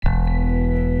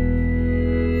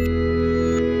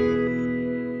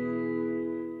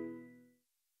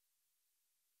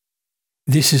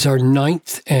This is our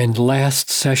ninth and last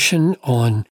session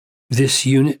on this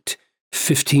unit,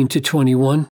 15 to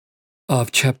 21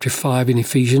 of chapter 5 in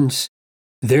Ephesians.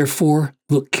 Therefore,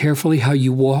 look carefully how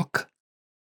you walk.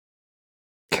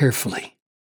 Carefully.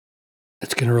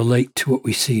 That's going to relate to what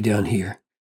we see down here.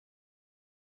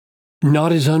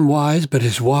 Not as unwise, but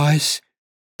as wise,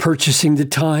 purchasing the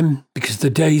time because the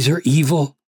days are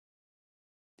evil.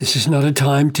 This is not a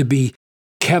time to be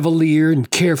cavalier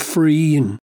and carefree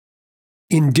and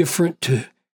indifferent to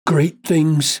great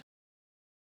things.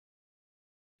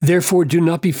 Therefore, do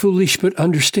not be foolish, but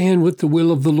understand what the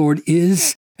will of the Lord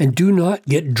is, and do not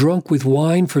get drunk with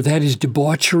wine, for that is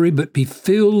debauchery, but be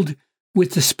filled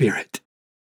with the Spirit.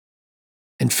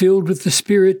 And filled with the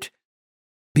Spirit,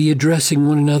 be addressing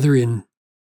one another in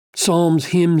psalms,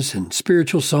 hymns, and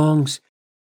spiritual songs,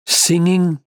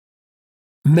 singing,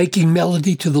 making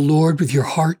melody to the Lord with your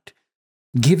heart,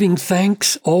 giving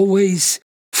thanks always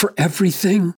for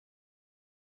everything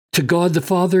to God the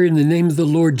Father in the name of the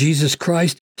Lord Jesus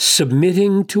Christ,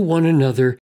 submitting to one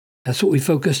another. That's what we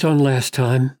focused on last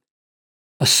time.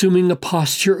 Assuming a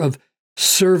posture of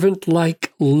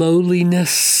servant-like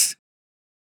lowliness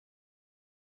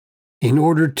in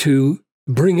order to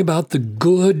bring about the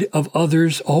good of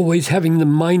others, always having the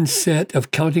mindset of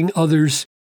counting others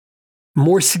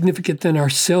more significant than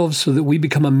ourselves so that we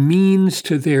become a means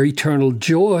to their eternal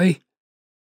joy.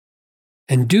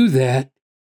 And do that,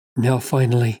 now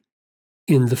finally,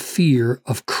 in the fear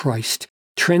of Christ.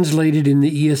 Translated in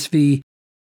the ESV,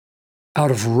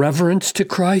 out of reverence to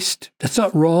Christ. That's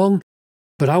not wrong,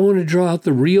 but I want to draw out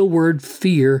the real word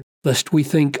fear, lest we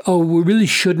think, we really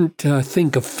shouldn't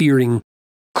think of fearing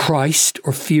Christ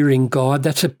or fearing God.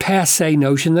 That's a passé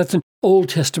notion. That's an Old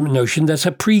Testament notion. That's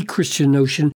a pre-Christian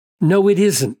notion. No, it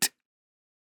isn't.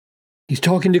 He's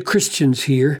talking to Christians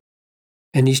here.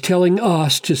 And he's telling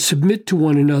us to submit to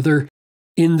one another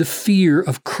in the fear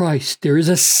of Christ. There is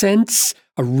a sense,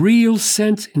 a real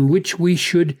sense in which we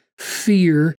should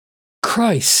fear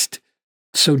Christ.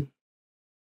 So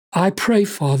I pray,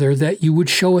 Father, that you would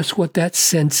show us what that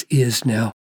sense is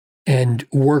now and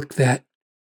work that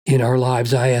in our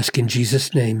lives. I ask in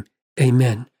Jesus' name,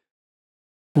 amen.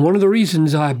 One of the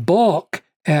reasons I balk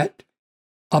at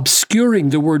obscuring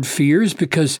the word fear is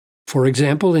because, for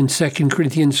example, in 2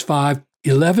 Corinthians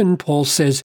 5:11, Paul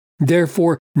says,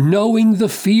 therefore, knowing the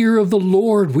fear of the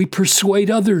Lord, we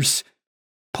persuade others.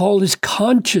 Paul is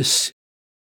conscious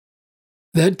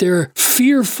that there are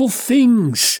fearful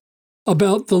things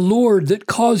about the Lord that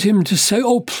cause him to say,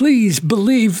 please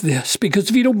believe this, because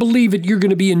if you don't believe it, you're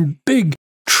going to be in big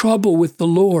trouble with the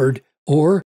Lord.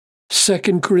 Or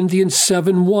 2 Corinthians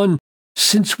 7:1,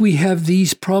 since we have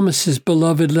these promises,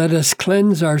 beloved, let us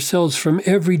cleanse ourselves from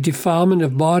every defilement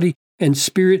of body and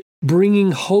spirit,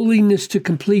 bringing holiness to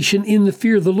completion in the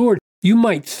fear of the Lord. You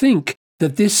might think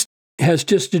that this has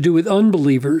just to do with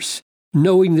unbelievers.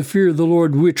 Knowing the fear of the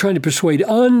Lord, we're trying to persuade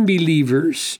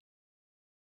unbelievers.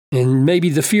 And maybe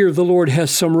the fear of the Lord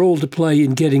has some role to play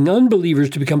in getting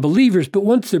unbelievers to become believers. But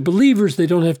once they're believers, they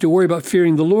don't have to worry about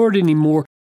fearing the Lord anymore.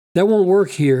 That won't work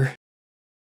here.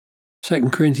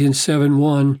 2 Corinthians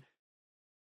 7:1,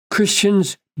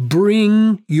 Christians,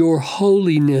 bring your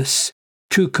holiness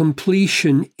to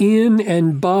completion in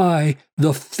and by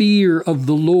the fear of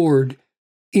the Lord.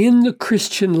 In the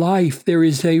Christian life, there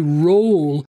is a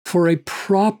role for a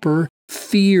proper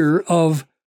fear of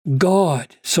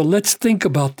God. So let's think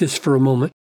about this for a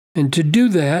moment. And to do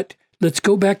that, let's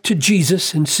go back to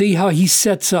Jesus and see how he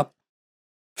sets up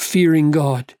fearing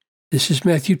God. This is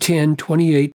Matthew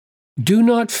 10:28. Do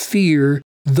not fear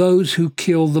those who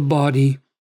kill the body,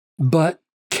 but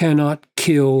cannot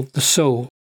kill the soul.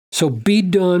 So be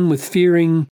done with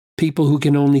fearing people who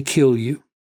can only kill you.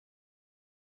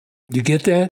 You get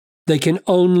that? They can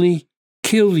only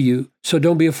kill you, so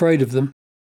don't be afraid of them.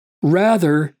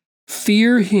 Rather,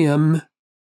 fear him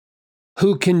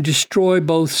who can destroy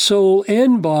both soul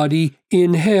and body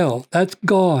in hell. That's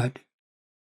God.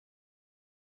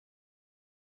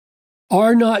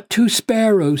 Are not 2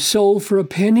 sparrows sold for a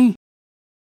penny?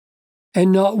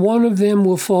 And not one of them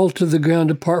will fall to the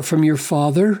ground apart from your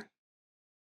Father?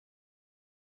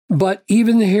 But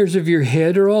even the hairs of your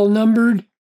head are all numbered.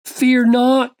 Fear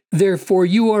not, therefore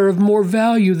you are of more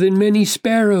value than many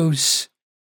sparrows.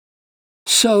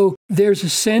 So there's a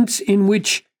sense in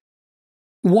which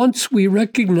once we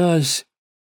recognize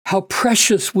how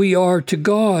precious we are to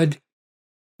God,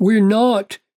 we're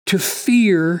not to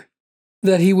fear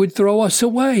that he would throw us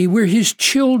away. We're his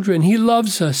children. He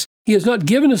loves us. He has not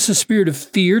given us a spirit of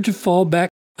fear to fall back,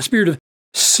 a spirit of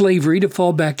slavery to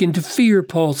fall back into fear,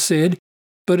 Paul said,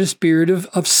 but a spirit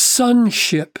of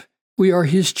sonship. We are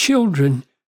his children.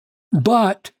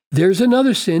 But there's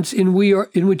another sense in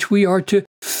which we are to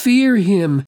fear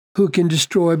him who can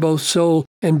destroy both soul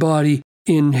and body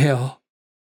in hell.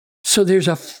 So there's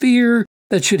a fear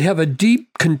that should have a deep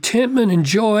contentment and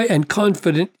joy and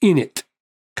confidence in it.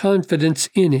 Confidence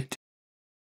in it.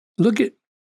 Look at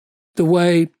the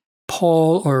way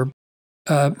Paul or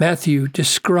Matthew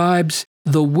describes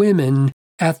the women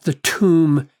at the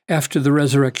tomb after the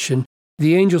resurrection.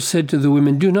 The angel said to the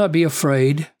women, "Do not be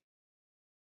afraid,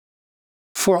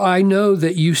 for I know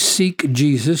that you seek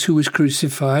Jesus who was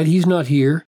crucified. He's not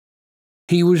here.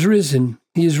 He was risen.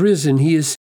 He is risen. He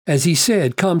is, as he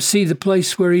said, come see the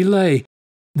place where he lay.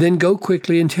 Then go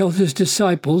quickly and tell his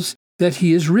disciples that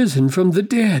he is risen from the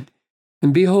dead.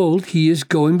 And behold, he is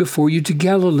going before you to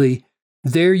Galilee.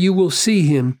 There you will see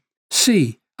him.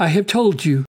 See, I have told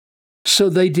you." So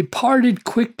they departed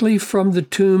quickly from the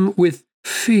tomb with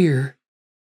fear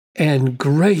and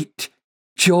great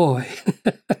joy.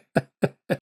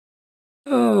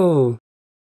 Oh,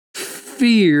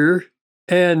 fear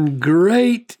and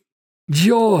great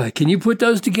joy. Can you put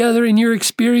those together in your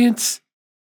experience?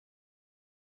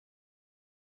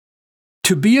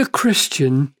 To be a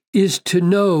Christian is to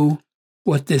know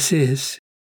what this is.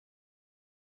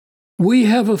 We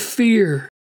have a fear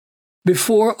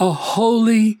before a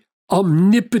holy,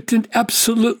 omnipotent,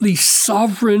 absolutely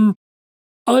sovereign,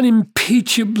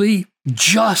 unimpeachably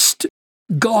just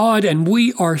God, and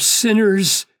we are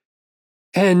sinners.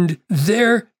 And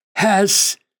there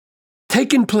has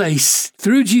taken place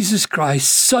through Jesus Christ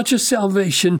such a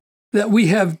salvation that we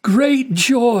have great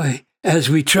joy as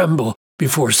we tremble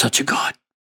before such a God.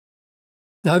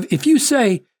 Now, if you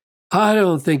say, "I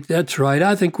don't think that's right.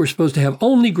 I think we're supposed to have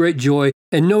only great joy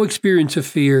and no experience of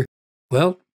fear,"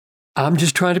 well, I'm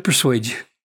just trying to persuade you.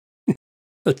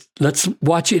 Let's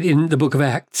watch it in the book of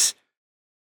Acts.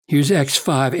 Here's Acts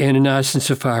 5, Ananias and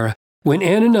Sapphira. When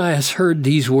Ananias heard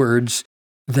these words,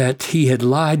 that he had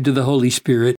lied to the Holy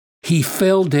Spirit, he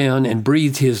fell down and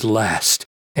breathed his last,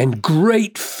 and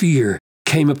great fear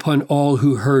came upon all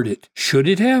who heard it. Should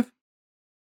it have?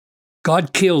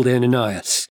 God killed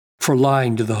Ananias for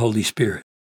lying to the Holy Spirit.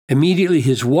 Immediately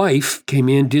his wife came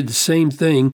in, did the same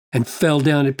thing, and fell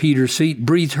down at Peter's feet,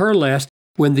 breathed her last.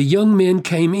 When the young men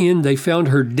came in, they found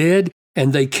her dead,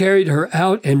 and they carried her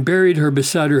out and buried her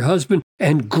beside her husband,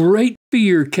 and great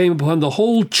fear came upon the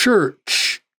whole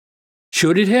church.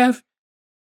 Should it have?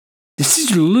 This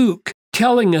is Luke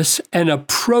telling us an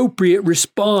appropriate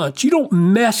response. You don't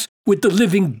mess with the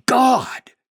living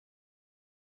God.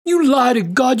 You lie to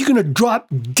God, you're going to drop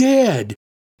dead,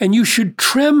 and you should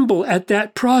tremble at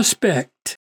that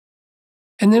prospect.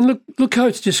 And then look how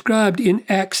it's described in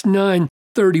Acts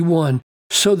 9:31.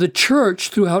 So the church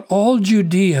throughout all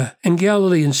Judea and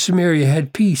Galilee and Samaria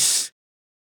had peace,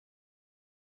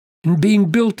 and being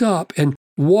built up and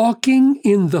walking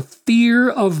in the fear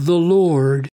of the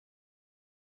Lord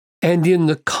and in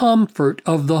the comfort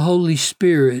of the Holy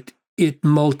Spirit, it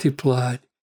multiplied.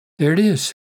 There it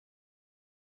is.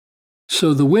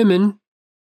 So the women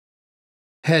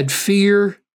had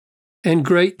fear and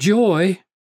great joy.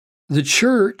 The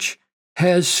church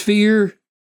has fear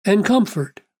and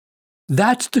comfort.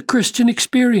 That's the Christian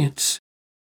experience.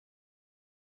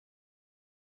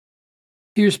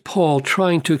 Here's Paul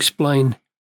trying to explain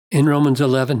in Romans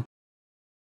 11.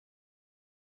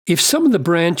 If some of the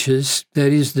branches,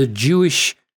 that is the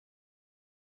Jewish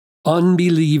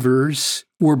unbelievers,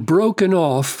 were broken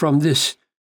off from this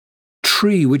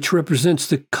tree, which represents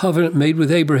the covenant made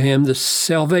with Abraham, the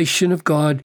salvation of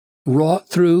God wrought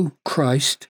through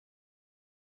Christ,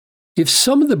 if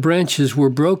some of the branches were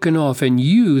broken off and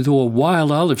you, though a wild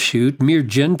olive shoot, mere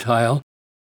Gentile,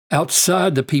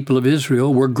 outside the people of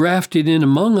Israel, were grafted in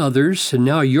among others, and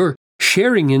now you're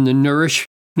sharing in the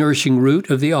nourishing root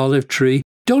of the olive tree,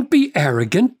 don't be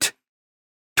arrogant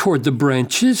toward the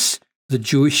branches, the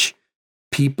Jewish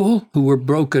people who were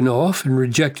broken off and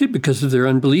rejected because of their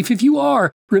unbelief. If you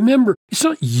are, remember, it's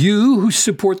not you who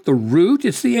support the root,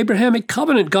 it's the Abrahamic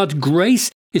covenant. God's grace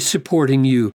is supporting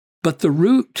you, but the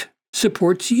root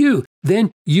supports you.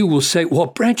 Then you will say, well,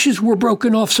 branches were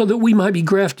broken off so that we might be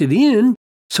grafted in,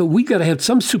 so we got to have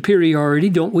some superiority,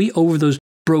 don't we, over those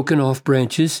broken off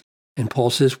branches. And Paul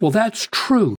says, well, that's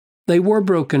true. They were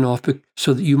broken off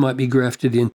so that you might be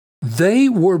grafted in. They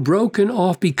were broken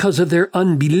off because of their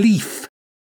unbelief.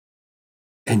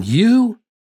 And you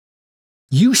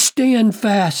stand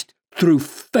fast through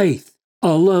faith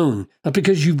alone, not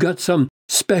because you've got some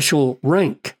special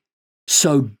rank.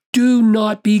 So do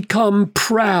not become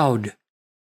proud,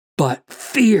 but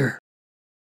fear.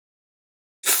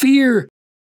 Fear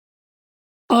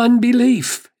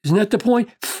unbelief. Isn't that the point?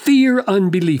 Fear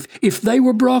unbelief. If they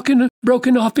were broken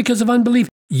off because of unbelief,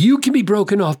 you can be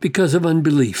broken off because of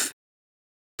unbelief.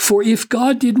 For if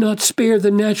God did not spare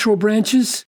the natural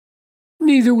branches,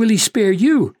 neither will he spare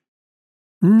you.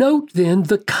 Note then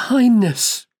the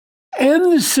kindness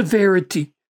and the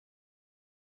severity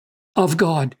of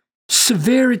God.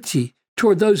 Severity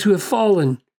toward those who have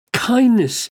fallen.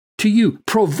 Kindness to you,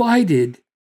 provided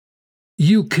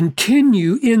you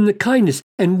continue in the kindness.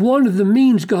 And one of the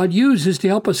means God uses to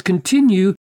help us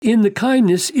continue in the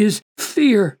kindness is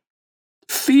fear.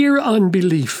 Fear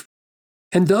unbelief.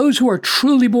 And those who are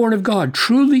truly born of God,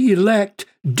 truly elect,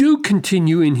 do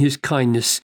continue in his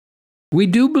kindness. We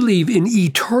do believe in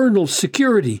eternal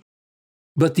security,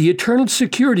 but the eternal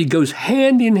security goes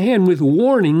hand in hand with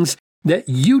warnings that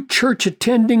you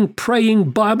church-attending,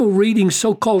 praying, Bible-reading,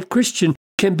 so-called Christian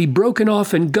can be broken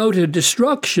off and go to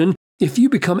destruction if you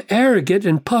become arrogant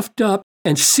and puffed up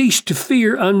and cease to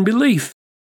fear unbelief.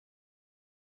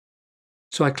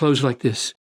 So I close like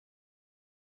this.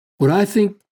 What I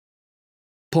think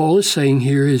Paul is saying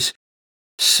here is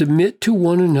submit to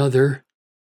one another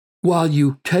while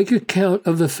you take account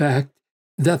of the fact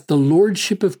that the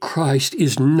lordship of Christ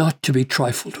is not to be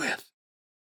trifled with.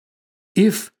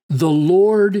 If the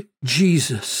Lord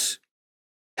Jesus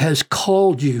has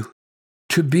called you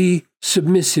to be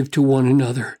submissive to one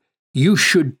another, you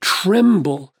should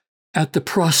tremble at the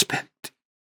prospect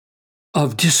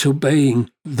of disobeying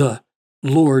the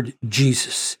Lord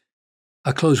Jesus.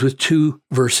 I close with two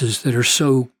verses that are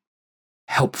so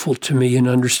helpful to me in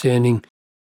understanding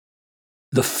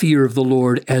the fear of the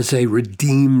Lord as a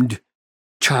redeemed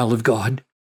child of God.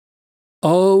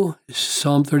 Oh,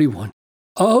 Psalm 31.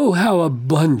 Oh, how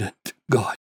abundant,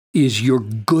 God, is your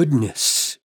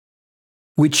goodness,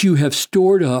 which you have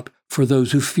stored up for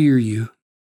those who fear you,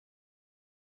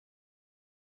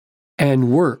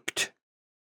 and worked.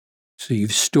 So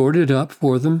you've stored it up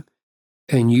for them,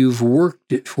 and you've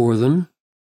worked it for them,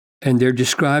 and they're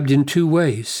described in two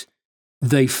ways.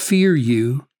 They fear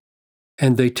you,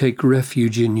 and they take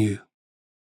refuge in you.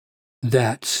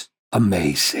 That's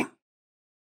amazing.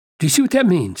 Do you see what that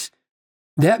means?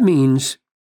 That means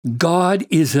God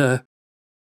is a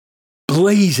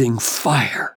blazing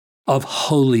fire of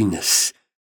holiness.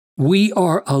 We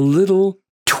are a little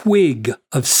twig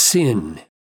of sin.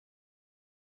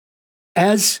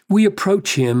 As we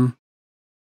approach him,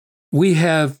 we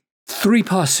have three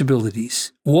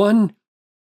possibilities. One,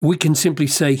 we can simply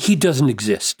say, he doesn't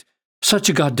exist. Such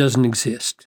a God doesn't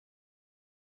exist.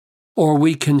 Or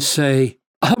we can say,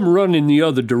 I'm running the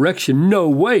other direction. No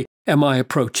way am I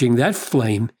approaching that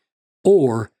flame.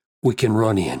 Or we can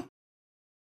run in.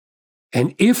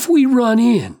 And if we run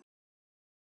in,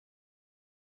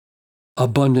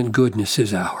 abundant goodness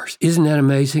is ours. Isn't that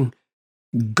amazing?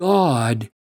 God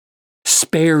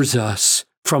spares us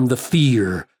from the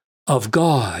fear of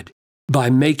God by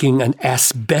making an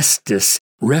asbestos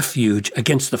refuge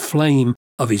against the flame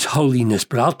of his holiness.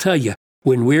 But I'll tell you,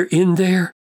 when we're in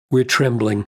there, we're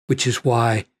trembling, which is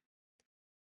why.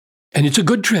 And it's a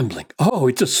good trembling. Oh,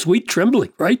 it's a sweet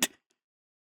trembling, right?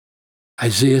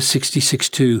 Isaiah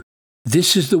 66:2.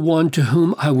 This is the one to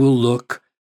whom I will look,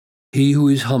 he who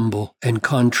is humble and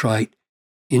contrite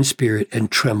in spirit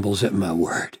and trembles at my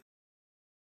word.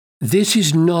 This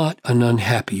is not an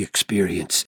unhappy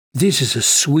experience. This is a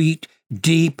sweet,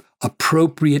 deep,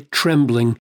 appropriate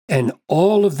trembling, and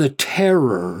all of the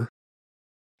terror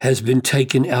has been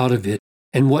taken out of it.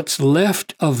 And what's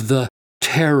left of the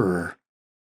terror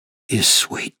is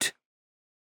sweet.